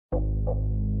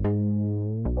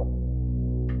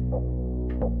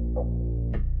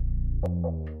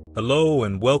Hello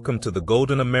and welcome to the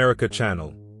Golden America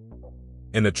channel.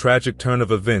 In a tragic turn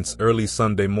of events early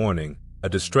Sunday morning, a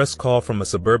distress call from a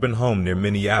suburban home near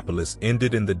Minneapolis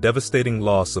ended in the devastating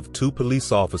loss of 2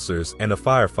 police officers and a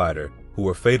firefighter who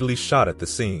were fatally shot at the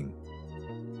scene.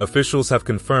 Officials have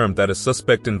confirmed that a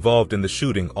suspect involved in the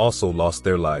shooting also lost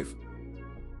their life.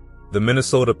 The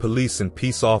Minnesota Police and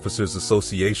Peace Officers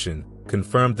Association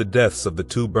confirmed the deaths of the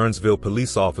 2 Burnsville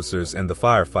police officers and the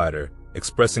firefighter,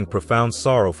 expressing profound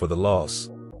sorrow for the loss.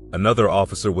 Another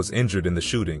officer was injured in the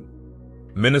shooting.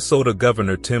 Minnesota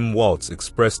Governor Tim Walz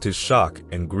expressed his shock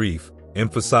and grief,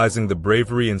 emphasizing the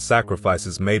bravery and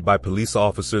sacrifices made by police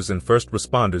officers and first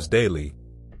responders daily.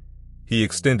 He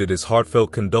extended his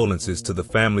heartfelt condolences to the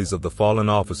families of the fallen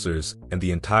officers, and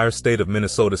the entire state of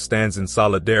Minnesota stands in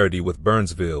solidarity with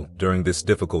Burnsville during this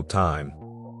difficult time.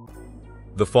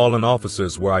 The fallen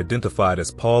officers were identified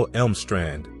as Paul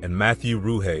Elmstrand and Matthew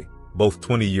Ruhe, both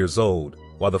 20 years old,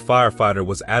 while the firefighter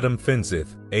was Adam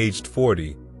Finseth, aged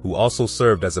 40, who also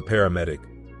served as a paramedic.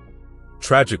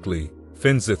 Tragically,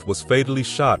 Finseth was fatally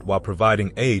shot while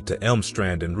providing aid to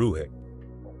Elmstrand and Ruhe.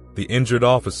 The injured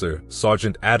officer,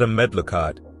 Sergeant Adam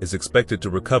Medlicott, is expected to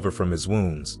recover from his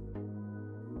wounds.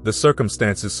 The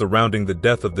circumstances surrounding the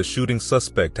death of the shooting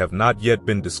suspect have not yet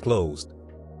been disclosed.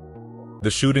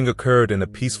 The shooting occurred in a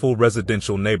peaceful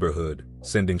residential neighborhood,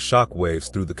 sending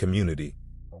shockwaves through the community.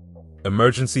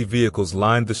 Emergency vehicles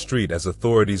lined the street as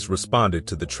authorities responded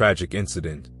to the tragic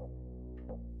incident.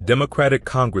 Democratic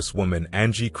Congresswoman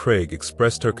Angie Craig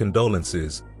expressed her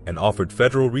condolences and offered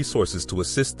federal resources to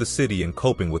assist the city in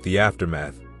coping with the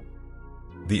aftermath.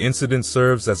 The incident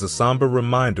serves as a somber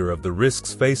reminder of the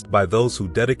risks faced by those who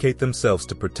dedicate themselves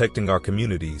to protecting our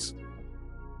communities.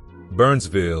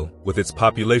 Burnsville, with its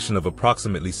population of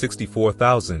approximately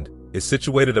 64,000, is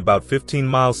situated about 15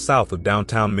 miles south of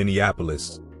downtown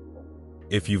Minneapolis.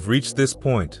 If you've reached this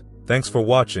point, thanks for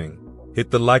watching. Hit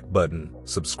the like button,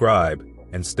 subscribe,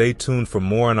 and stay tuned for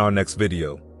more in our next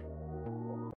video.